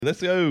Let's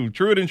go.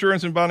 Truitt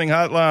Insurance and Bonding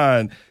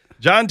Hotline.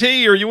 John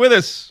T., are you with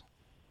us?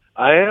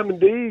 I am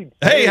indeed.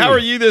 Hey, how are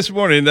you this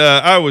morning?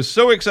 I was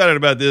so excited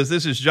about this.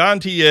 This is John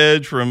T.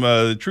 Edge from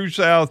the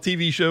TrueSouth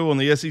TV show on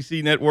the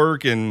SEC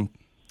Network and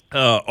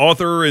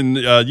author, and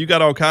you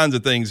got all kinds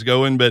of things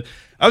going. But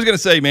I was going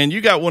to say, man, you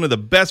got one of the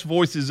best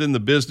voices in the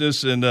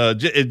business, and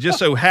it just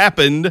so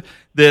happened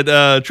that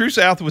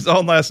TrueSouth was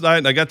on last night,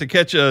 and I got to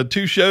catch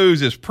 2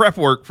 shows as prep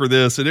work for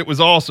this, and it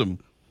was awesome.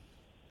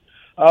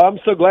 I'm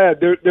so glad.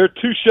 There are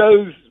 2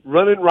 shows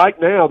running right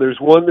now. There's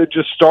one that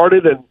just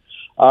started, and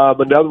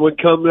another one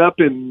coming up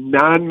in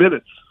 9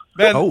 minutes.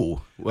 Man,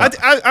 wow.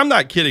 I'm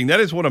not kidding. That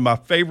is one of my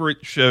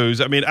favorite shows.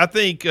 I mean, I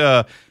think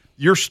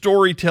your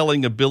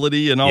storytelling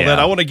ability and all that,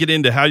 I want to get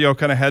into how y'all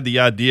kind of had the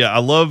idea. I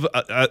love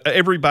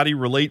everybody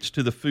relates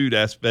to the food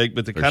aspect,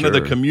 but the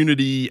the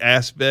community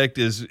aspect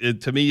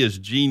to me is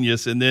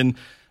genius. And then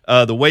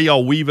the way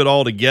y'all weave it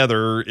all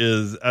together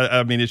is,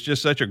 I mean, it's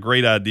just such a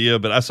great idea.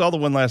 But I saw the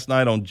one last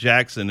night on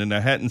Jackson, and I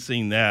hadn't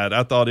seen that.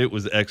 I thought it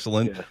was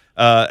excellent.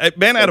 Yeah.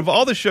 Man, out of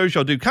all the shows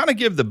y'all do, kind of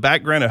give the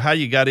background of how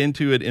you got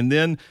into it, and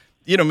then,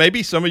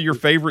 maybe some of your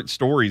favorite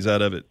stories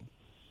out of it.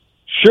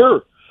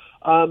 Sure.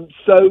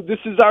 So this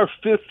is our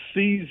 5th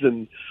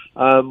season.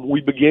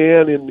 We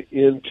began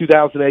in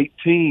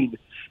 2018,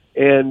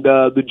 and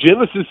the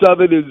genesis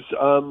of it is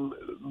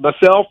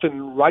myself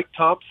and Wright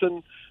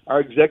Thompson, our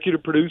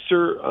executive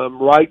producer.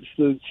 Wright's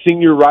the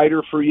senior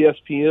writer for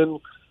ESPN,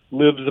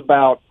 lives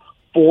about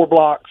 4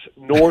 blocks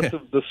north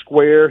of the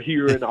square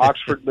here in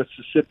Oxford,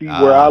 Mississippi,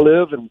 where I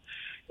live, and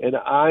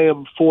I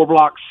am 4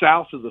 blocks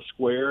south of the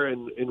square,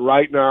 and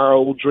Wright and I are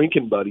old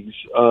drinking buddies.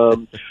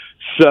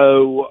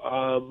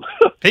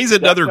 He's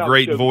another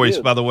great voice,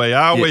 by the way.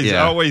 I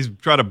always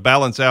try to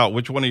balance out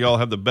which one of y'all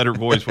have the better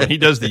voice. When he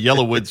does the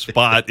Yellowwood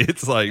spot,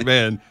 it's like,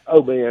 man.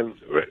 Oh, man.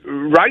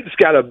 Wright's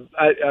got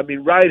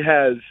Wright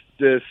has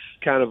this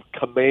kind of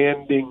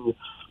commanding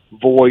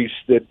voice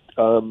that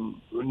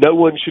no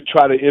one should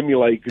try to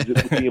emulate because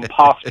it would be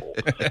impossible.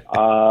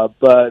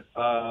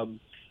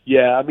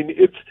 Yeah, I mean,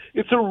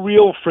 it's a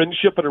real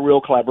friendship and a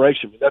real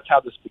collaboration. I mean, that's how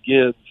this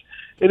begins.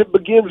 And it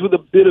begins with a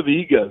bit of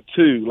ego,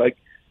 too. Like,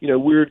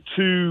 we're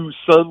 2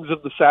 sons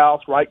of the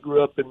South. Wright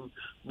grew up in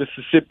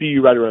Mississippi,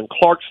 right around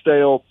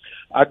Clarksdale.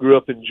 I grew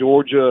up in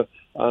Georgia,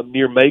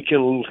 near Macon,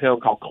 a little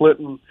town called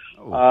Clinton.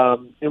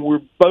 And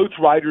we're both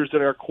writers at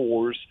our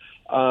cores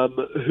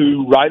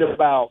who write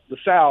about the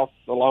South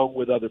along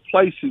with other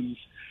places,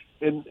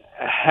 and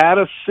had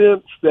a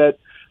sense that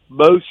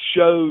most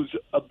shows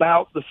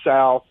about the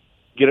South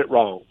get it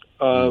wrong.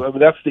 I mean,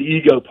 that's the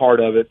ego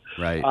part of it.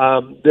 Right.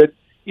 That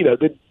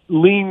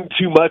lean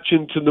too much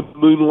into the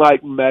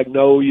moonlight and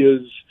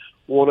magnolias,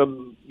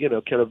 want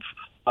to, kind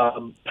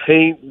of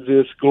paint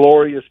this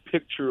glorious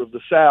picture of the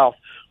South,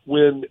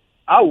 when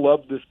I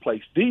love this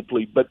place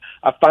deeply, but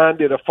I find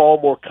it a far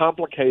more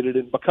complicated,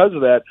 and because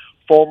of that,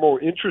 far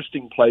more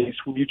interesting place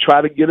when you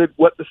try to get at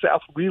what the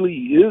South really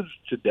is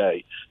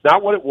today.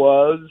 Not what it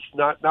was,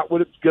 not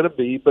what it's going to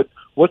be, but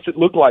what's it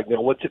look like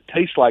now? What's it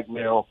taste like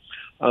now?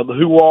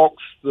 Who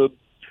walks the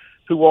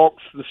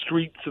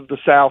streets of the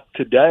South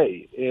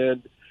today?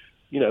 And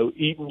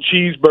eating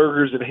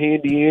cheeseburgers at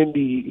Handy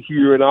Andy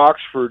here in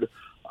Oxford,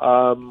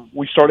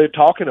 we started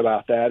talking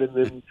about that, and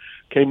then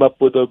came up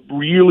with a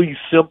really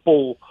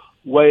simple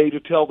way to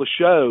tell the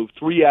show: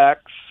 3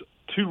 acts,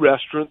 2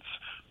 restaurants,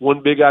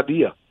 1 big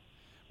idea.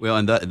 Well,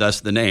 and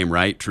thus the name,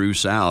 right? True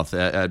South.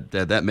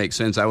 That makes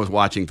sense. I was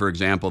watching, for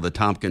example, the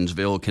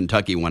Tompkinsville,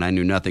 Kentucky one. I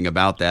knew nothing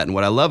about that. And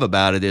what I love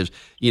about it is,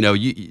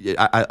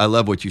 I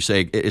love what you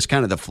say. It's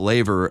kind of the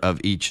flavor of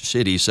each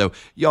city. So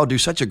y'all do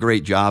such a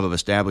great job of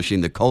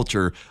establishing the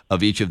culture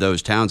of each of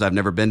those towns. I've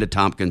never been to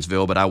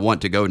Tompkinsville, but I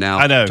want to go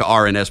now to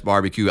R&S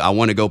Barbecue. I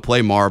want to go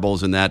play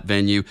marbles in that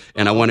venue,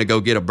 and I want to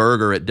go get a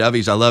burger at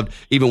Dovey's. I loved,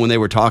 even when they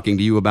were talking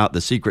to you about the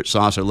secret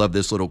sauce, I love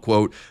this little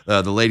quote.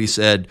 The lady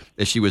said,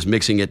 as she was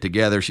mixing it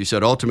together, she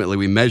said, ultimately,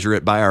 we measure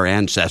it by our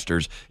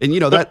ancestors. And,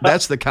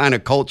 that's the kind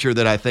of culture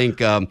that I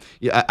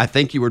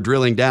think you were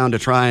drilling down to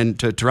try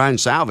and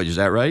salvage. Is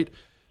that right?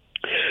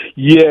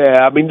 Yeah,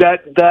 I mean,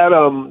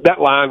 that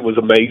line was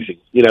amazing.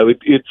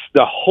 It's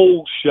the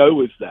whole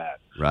show is that.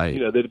 Right.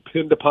 They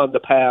depend upon the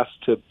past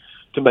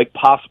to make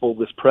possible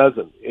this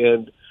present.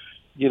 And,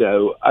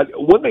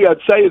 one thing I'd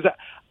say is that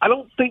I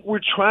don't think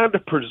we're trying to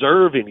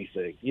preserve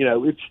anything.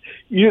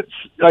 It's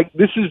like,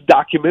 this is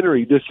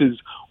documentary. This is,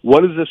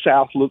 what does the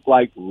South look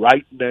like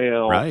right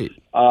now? Right.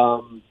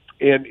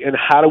 And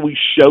how do we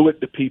show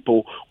it to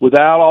people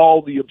without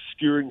all the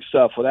obscuring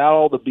stuff, without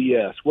all the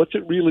BS? What's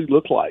it really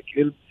look like?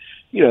 And,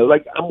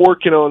 like, I'm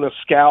working on a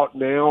scout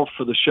now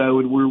for the show,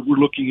 and we're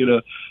looking at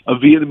a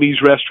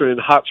Vietnamese restaurant in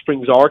Hot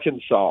Springs,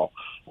 Arkansas.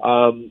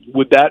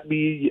 Would that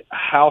be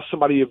how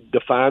somebody have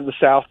defined the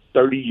South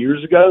 30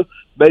 years ago?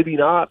 Maybe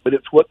not, but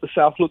it's what the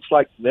South looks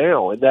like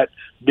now, and that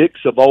mix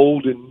of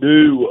old and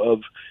new,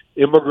 of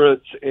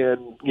immigrants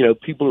and,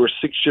 people who are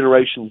 6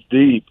 generations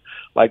deep.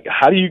 Like,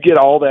 how do you get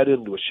all that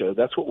into a show?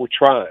 That's what we're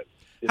trying.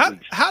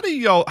 How do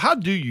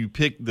you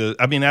pick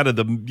out of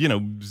the,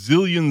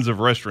 zillions of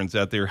restaurants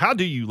out there, how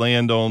do you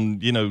land on,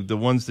 the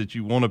ones that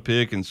you want to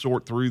pick and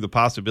sort through the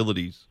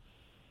possibilities?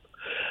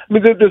 I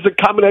mean, there's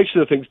a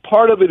combination of things.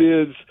 Part of it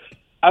is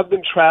I've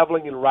been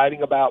traveling and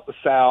writing about the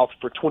South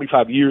for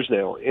 25 years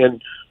now,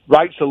 and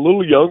Wright's a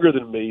little younger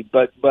than me,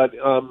 but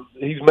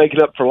he's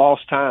making up for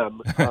lost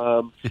time.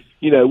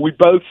 We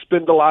both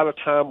spend a lot of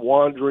time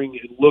wandering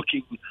and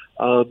looking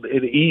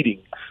and eating.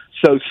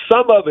 So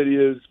some of it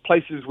is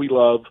places we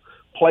love,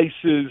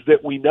 places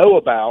that we know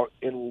about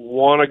and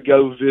want to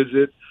go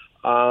visit.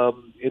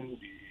 And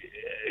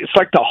it's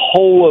like the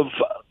whole of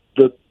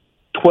the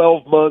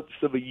 12 months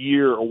of a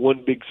year or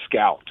one big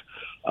scout.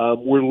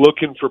 We're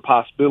looking for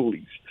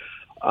possibilities.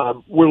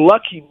 We're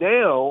lucky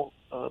now,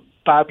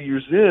 5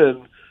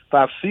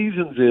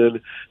 seasons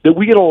in, that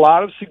we get a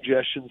lot of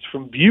suggestions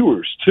from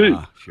viewers too.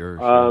 Sure.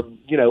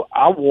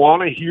 I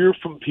want to hear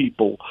from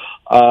people.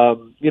 I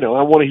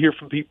want to hear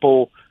from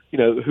people,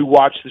 who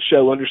watch the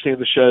show, understand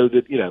the show,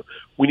 that,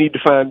 we need to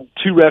find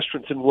 2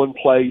 restaurants in one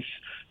place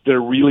that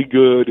are really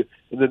good,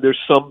 and then there's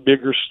some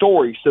bigger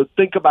story. So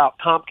think about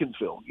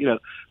Tompkinsville.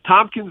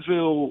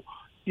 Tompkinsville,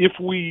 if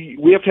we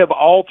have to have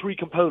all 3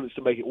 components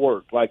to make it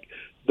work, like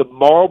the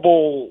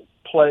marble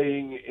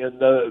playing and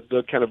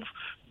the kind of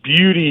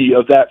beauty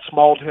of that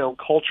small town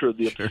culture,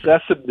 the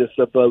obsessiveness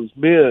of those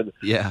men.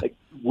 Yeah. Like,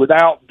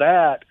 without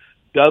that,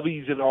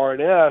 Dubby's and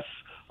R&S,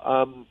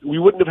 we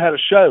wouldn't have had a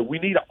show. We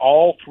need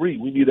all 3.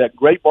 We need that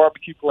great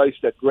barbecue place,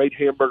 that great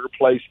hamburger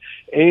place,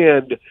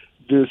 and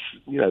this,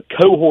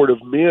 cohort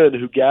of men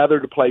who gather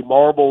to play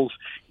marbles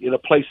in a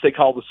place they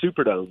call the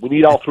Superdome. We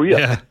need all 3 of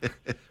them.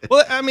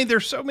 Well, I mean,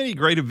 there's so many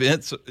great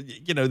events,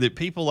 that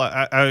people,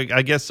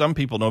 I guess some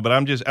people know, but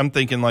I'm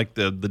thinking like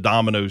the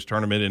Domino's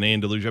tournament in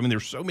Andalusia. I mean,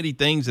 there's so many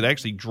things that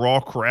actually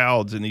draw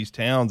crowds in these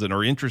towns and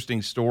are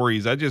interesting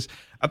stories.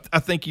 I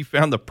think you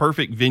found the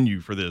perfect venue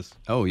for this.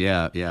 Oh,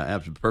 yeah,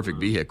 absolutely. Perfect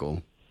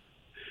vehicle.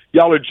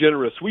 Y'all are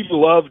generous. We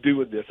love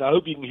doing this. I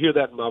hope you can hear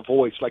that in my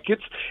voice. Like,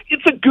 it's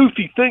a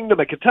goofy thing to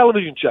make a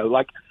television show.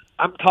 Like,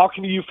 I'm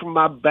talking to you from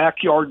my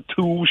backyard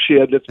tool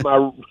shed. That's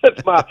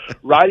my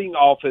writing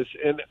office,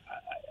 and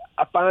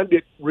I find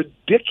it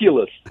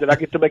ridiculous that I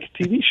get to make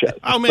a TV show.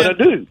 Oh, man. But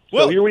I do.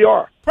 Well, so here we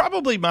are.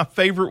 Probably my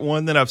favorite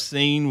one that I've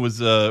seen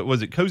was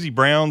it Cozy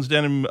Brown's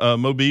down in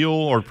Mobile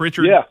or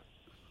Pritchard? Yeah.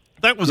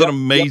 That was an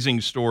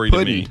amazing story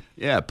to me.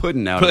 Yeah,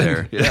 Puddin' out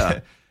there.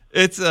 Yeah.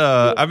 if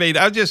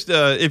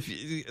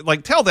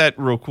tell that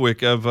real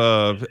quick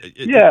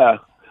Yeah.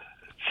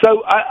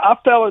 So I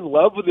fell in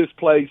love with this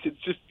place. It's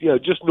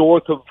just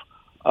north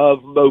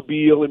of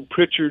Mobile and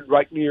Pritchard,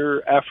 right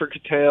near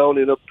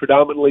Africatown, in a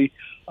predominantly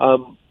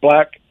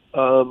black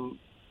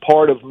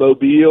part of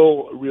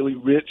Mobile, a really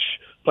rich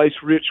place,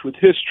 rich with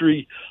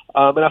history.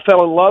 And I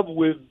fell in love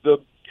with the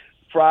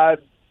fried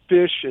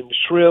fish and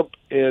shrimp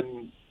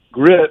and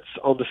grits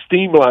on the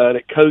steam line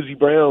at Cozy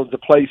Brown's, a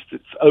place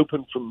that's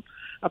open from,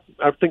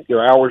 I think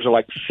their hours are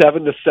like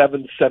 7 to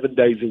 7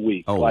 days a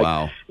week. Oh,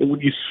 wow. And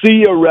when you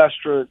see a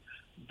restaurant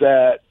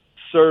that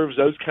serves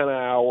those kind of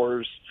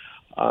hours,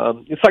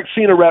 it's like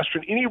seeing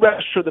any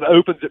restaurant that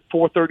opens at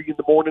 4:30 in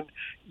the morning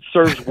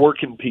serves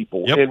working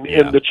people. Yep.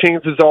 And the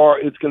chances are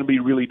it's going to be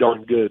really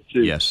darn good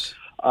too. Yes.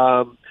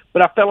 But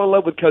I fell in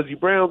love with Cozy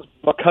Brown's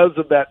because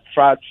of that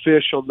fried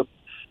fish on the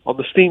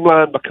steam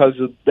line, because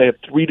they have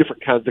 3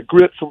 different kinds of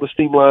grits on the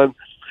steam line.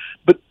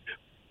 But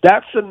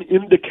that's an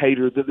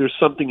indicator that there's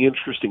something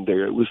interesting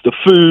there. It was the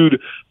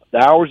food, the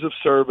hours of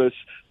service,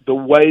 the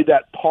way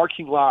that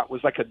parking lot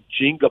was like a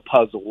Jenga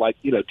puzzle.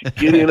 Like, to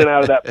get in and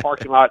out of that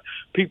parking lot,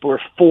 people are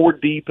 4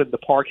 deep in the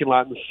parking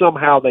lot, and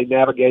somehow they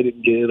navigate it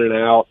and get in and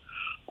out.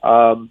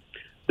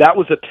 That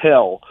was a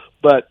tell.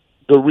 But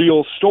the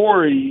real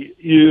story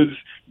is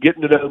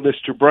getting to know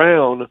Mr.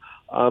 Brown,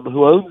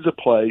 who owns the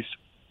place,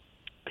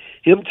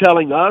 him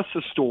telling us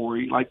a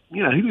story,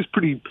 he was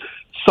pretty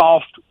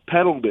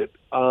soft-pedaled it,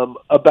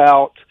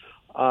 about,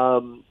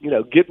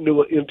 getting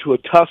into a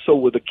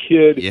tussle with a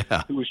kid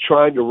who was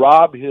trying to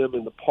rob him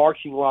in the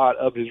parking lot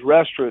of his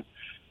restaurant.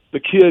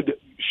 The kid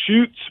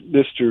shoots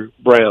Mr.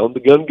 Brown. The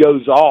gun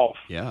goes off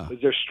as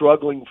they're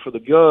struggling for the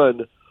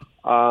gun.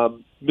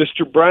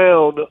 Mr.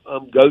 Brown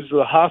goes to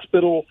the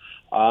hospital.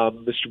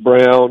 Mr.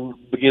 Brown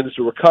begins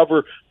to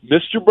recover.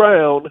 Mr.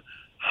 Brown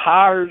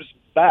hires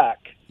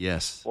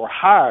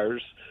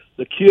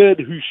the kid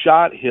who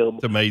shot him.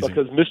 It's amazing.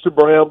 Because Mr.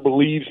 Brown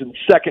believes in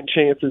second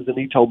chances, and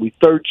he told me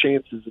third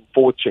chances and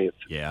fourth chances.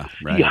 Yeah,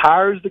 right. He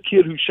hires the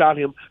kid who shot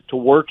him to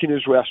work in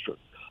his restaurant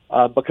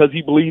because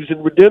he believes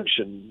in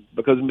redemption,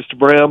 because Mr.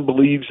 Brown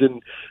believes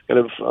in kind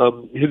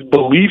of his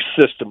belief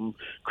system.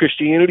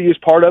 Christianity is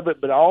part of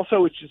it, but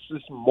also it's just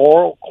this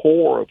moral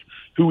core of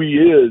who he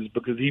is,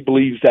 because he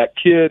believes that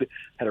kid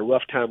had a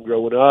rough time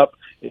growing up,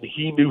 and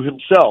he knew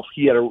himself.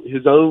 He had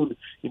his own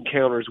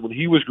encounters when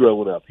he was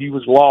growing up. He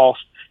was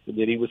lost, and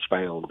then he was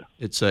found.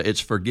 It's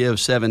Forgive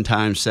 7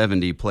 times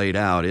 70 played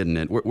out, isn't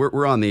it?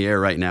 We're on the air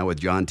right now with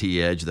John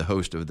T. Edge, the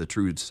host of the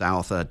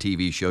TrueSouth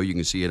TV show. You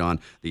can see it on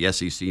the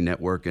SEC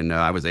network, and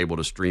I was able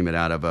to stream it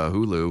out of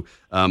Hulu.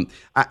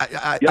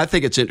 I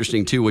think it's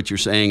interesting too what you're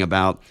saying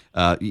about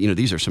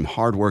these are some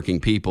hardworking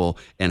people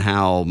and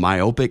how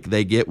myopic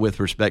they get with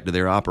respect to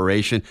their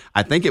operation.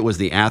 I think it was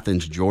the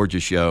Athens, Georgia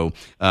show.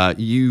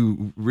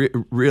 You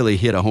really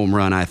hit a home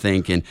run, I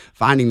think, in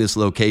finding this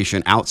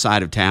location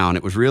outside of town.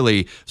 It was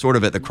really sort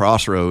of at the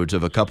crossroads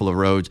of a couple of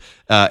roads,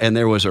 and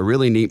there was a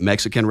really neat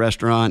Mexican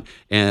restaurant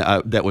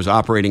that was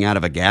operating out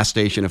of a gas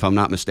station, if I'm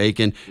not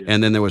mistaken.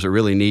 And then there was a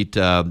really neat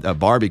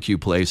barbecue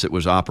place that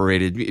was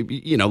operated,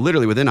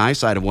 literally within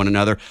eyesight of one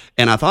another.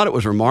 And I thought it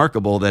was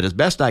remarkable that, as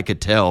best I could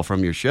tell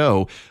from your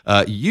show,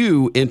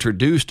 you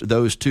introduced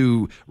those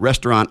two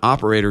restaurant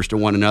operators to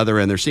one another,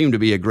 and there seemed to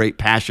be a great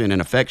passion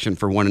and affection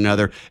for one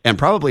another, and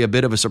probably a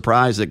bit of a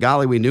surprise that,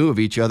 golly, we knew of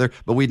each other,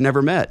 but we'd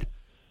never met.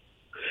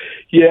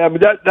 Yeah, I mean,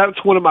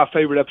 that's one of my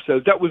favorite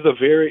episodes. It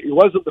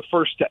wasn't the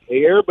first to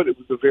air, but it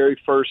was the very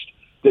first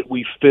that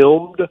we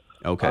filmed.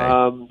 Okay.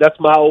 That's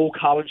my old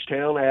college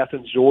town,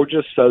 Athens,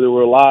 Georgia, so there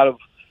were a lot of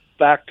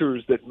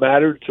factors that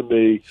mattered to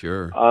me.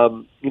 Sure.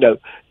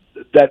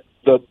 That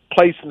the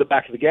place in the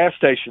back of the gas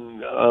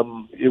station,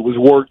 it was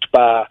worked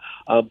by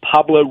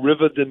Pablo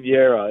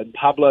Rivadeneira, and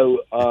Pablo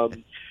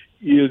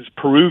is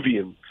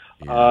Peruvian,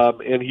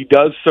 and he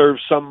does serve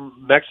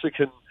some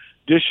Mexican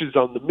dishes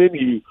on the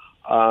menu,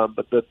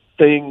 but the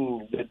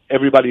thing that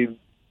everybody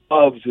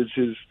loves is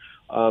his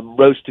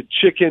roasted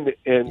chicken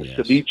and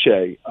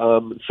ceviche.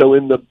 So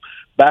in the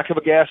back of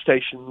a gas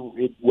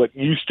station, what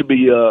used to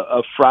be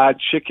a fried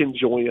chicken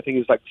joint, I think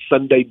it's like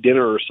Sunday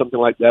Dinner or something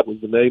like that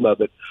was the name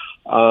of it,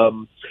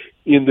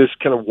 in this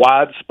kind of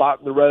wide spot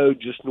in the road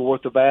just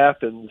north of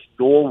Athens,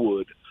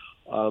 Norwood.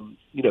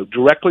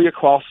 Directly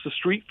across the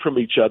street from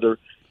each other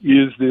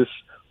is this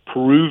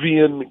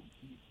Peruvian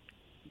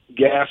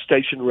gas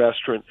station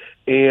restaurant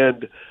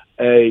and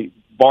a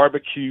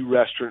barbecue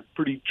restaurant,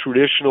 pretty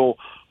traditional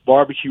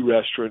barbecue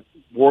restaurant,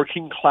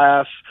 working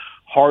class,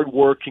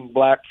 hardworking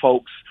black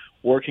folks,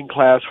 working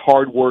class,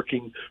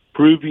 hardworking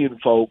Peruvian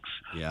folks.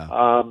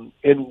 Yeah.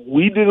 And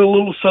we did a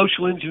little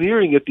social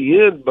engineering at the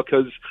end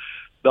because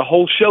the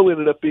whole show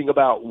ended up being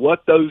about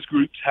what those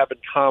groups have in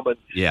common,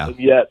 and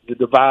yet the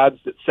divides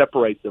that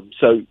separate them.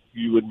 So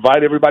you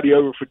invite everybody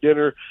over for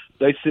dinner,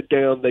 they sit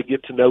down, they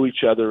get to know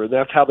each other, and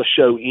that's how the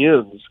show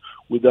ends,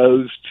 with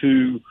those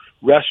two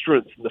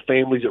restaurants and the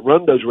families that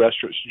run those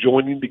restaurants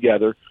joining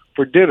together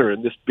for dinner,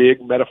 and this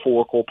big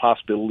metaphorical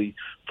possibility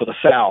for the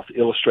South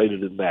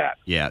illustrated in that.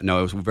 Yeah, no,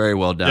 it was very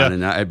well done,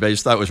 and I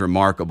just thought it was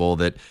remarkable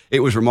that it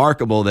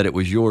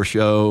was your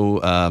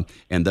show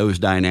and those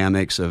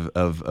dynamics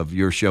of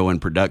your show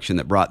and production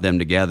that brought them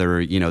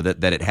together.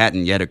 That it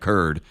hadn't yet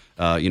occurred.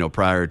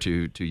 Prior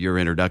to your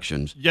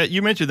introductions. Yeah,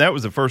 you mentioned that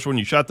was the first one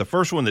you shot. The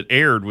first one that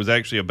aired was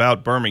actually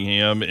about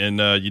Birmingham,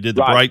 and you did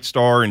the Bright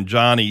Star and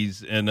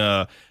Johnny's, and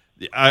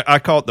I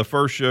caught the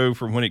first show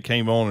from when it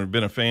came on and have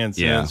been a fan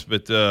since.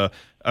 But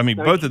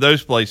both of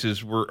those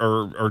places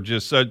are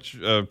just such,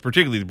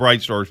 particularly the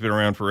Bright Star has been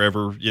around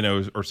forever,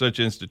 are such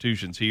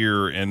institutions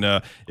here.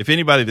 And if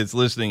anybody that's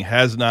listening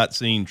has not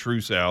seen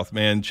TrueSouth,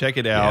 man, check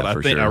it out. I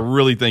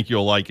really think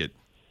you'll like it.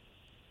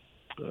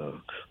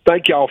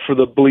 Thank y'all for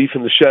the belief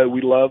in the show. We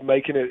love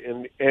making it,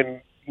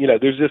 and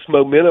there's this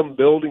momentum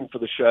building for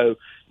the show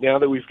now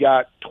that we've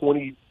got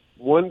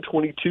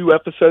 22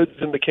 episodes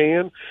in the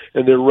can,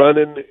 and they're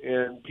running,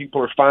 and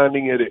people are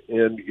finding it,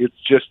 and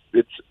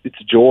it's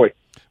joy.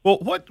 Well,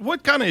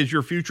 what kind of is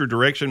your future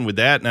direction with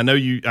that? And I know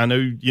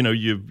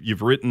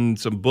you've written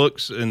some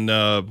books, and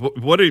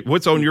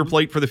what's on your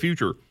plate for the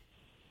future?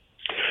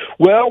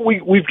 Well,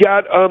 we've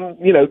got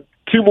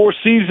 2 more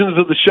seasons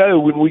of the show.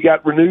 When we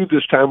got renewed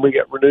this time, we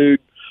got renewed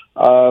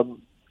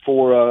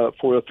for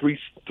a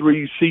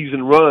 3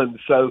 season run.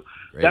 So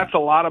Great. That's a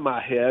lot on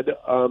my head.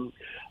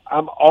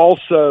 I'm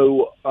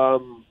also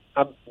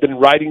I've been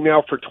writing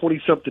now for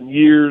 20-something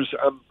years.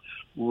 I'm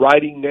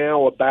writing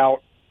now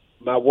about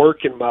my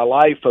work and my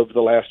life over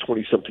the last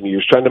 20-something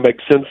years, trying to make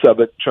sense of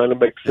it, trying to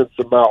make sense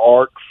of my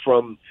arc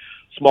from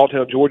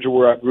small-town Georgia,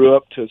 where I grew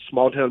up, to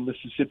small-town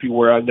Mississippi,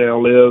 where I now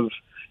live,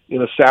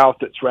 in a South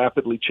that's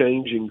rapidly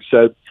changing.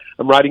 So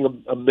I'm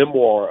writing a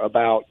memoir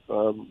about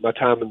my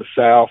time in the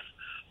South.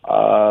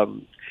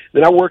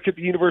 Then I work at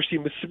the University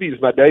of Mississippi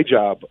as my day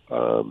job,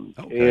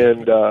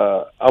 and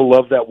I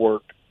love that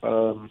work.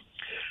 I'm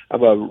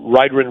a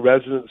writer in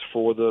residence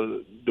for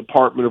the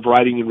Department of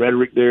Writing and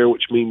Rhetoric there,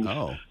 which means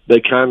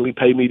they kindly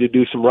pay me to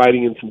do some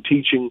writing and some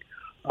teaching.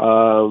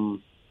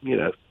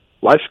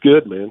 Life's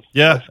good, man.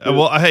 Yeah. Good.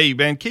 Well, hey,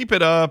 man, keep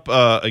it up.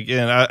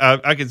 Again,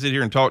 I can sit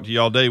here and talk to you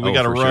all day. We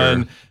got to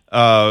run.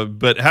 Sure.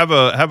 But have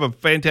a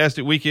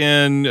fantastic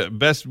weekend.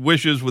 Best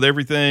wishes with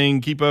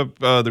everything. Keep up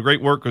the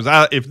great work,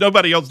 because if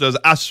nobody else does,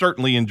 I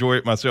certainly enjoy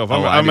it myself.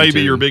 I may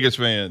be your biggest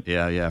fan.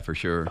 Yeah, for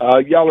sure.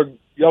 Y'all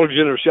are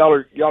generous.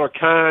 Y'all are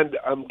kind.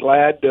 I'm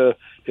glad to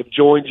have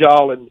joined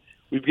y'all, and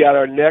we've got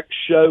our next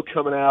show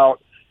coming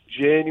out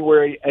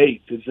January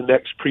 8th is the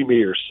next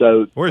premiere.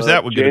 So where's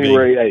that one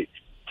January 8th.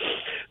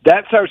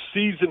 That's our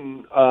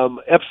season,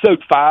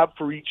 episode 5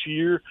 for each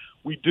year.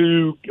 We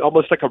do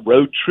almost like a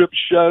road trip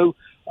show.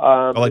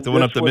 Like the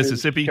one up the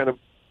Mississippi?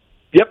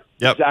 Yep.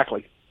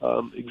 Exactly.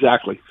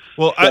 Exactly.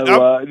 Well,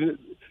 so,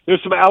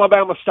 there's some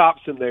Alabama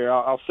stops in there.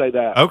 I'll say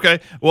that.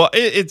 Okay. Well,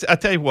 I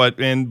tell you what,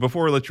 and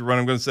before I let you run,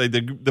 I'm going to say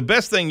the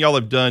best thing y'all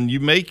have done, you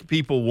make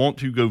people want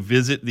to go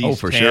visit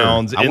these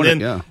towns. Sure.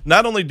 And then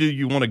not only do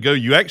you want to go,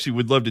 you actually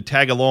would love to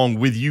tag along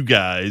with you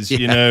guys,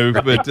 you know,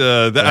 right. But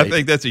right. I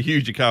think that's a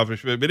huge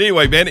accomplishment. But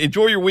anyway, man,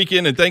 enjoy your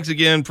weekend, and thanks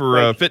again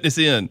for fitting us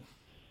in.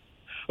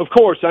 Of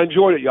course. I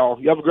enjoyed it, y'all.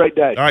 You have a great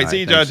day. All right.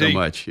 See you, John T. Thanks so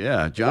much.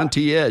 Yeah. John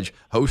T. Edge,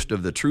 host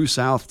of the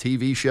TrueSouth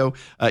TV show.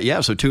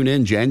 So tune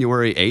in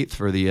January 8th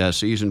for the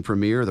season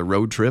premiere, the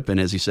road trip. And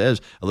as he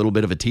says, a little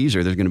bit of a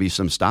teaser, there's going to be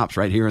some stops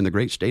right here in the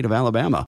great state of Alabama.